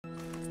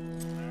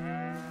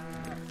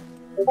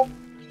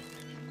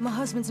My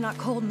husband's not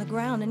cold in the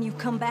ground, and you've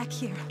come back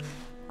here.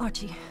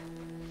 Archie,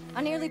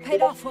 I nearly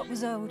paid off what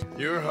was owed.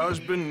 Your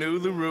husband knew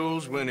the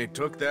rules when he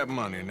took that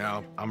money.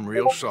 Now, I'm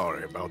real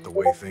sorry about the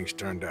way things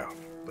turned out.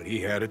 But he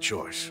had a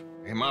choice.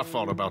 Ain't my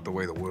fault about the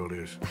way the world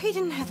is. He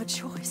didn't have a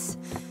choice.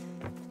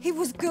 He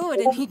was good,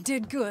 and he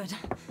did good.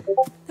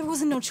 There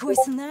wasn't no choice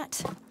in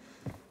that.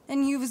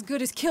 And you've as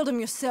good as killed him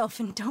yourself,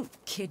 and don't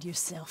kid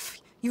yourself.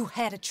 You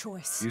had a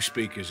choice. You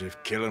speak as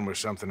if killing was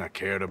something I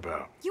cared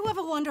about. You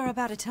ever wonder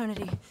about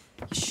eternity?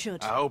 You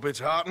should. I hope it's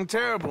hot and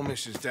terrible,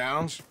 Mrs.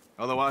 Downs.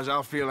 Otherwise,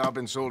 I'll feel I've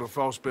been sold a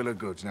false bill of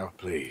goods. Now,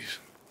 please,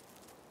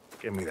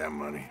 give me that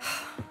money.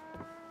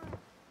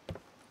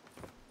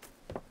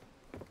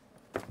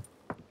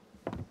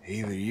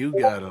 Either you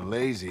got a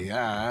lazy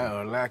eye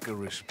or lack of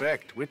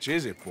respect. Which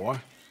is it, boy?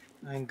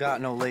 I ain't got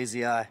no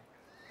lazy eye.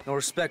 No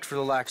respect for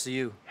the likes of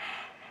you.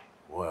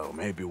 Well,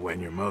 maybe when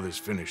your mother's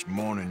finished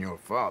mourning your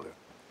father,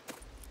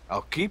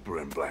 I'll keep her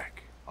in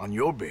black, on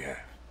your behalf.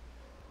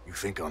 You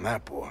think on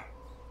that, boy?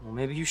 Well,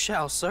 maybe you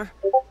shall, sir.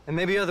 And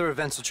maybe other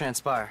events will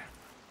transpire.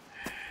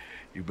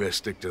 You best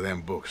stick to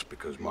them books,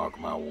 because mark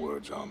my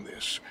words on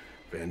this.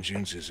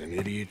 Vengeance is an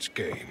idiot's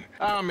game.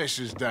 Ah,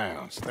 Mrs.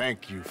 Downs,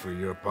 thank you for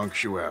your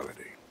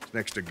punctuality. It's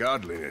next to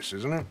godliness,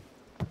 isn't it?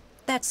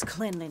 That's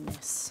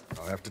cleanliness.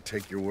 I'll have to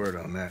take your word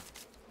on that.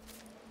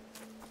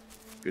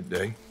 Good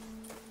day.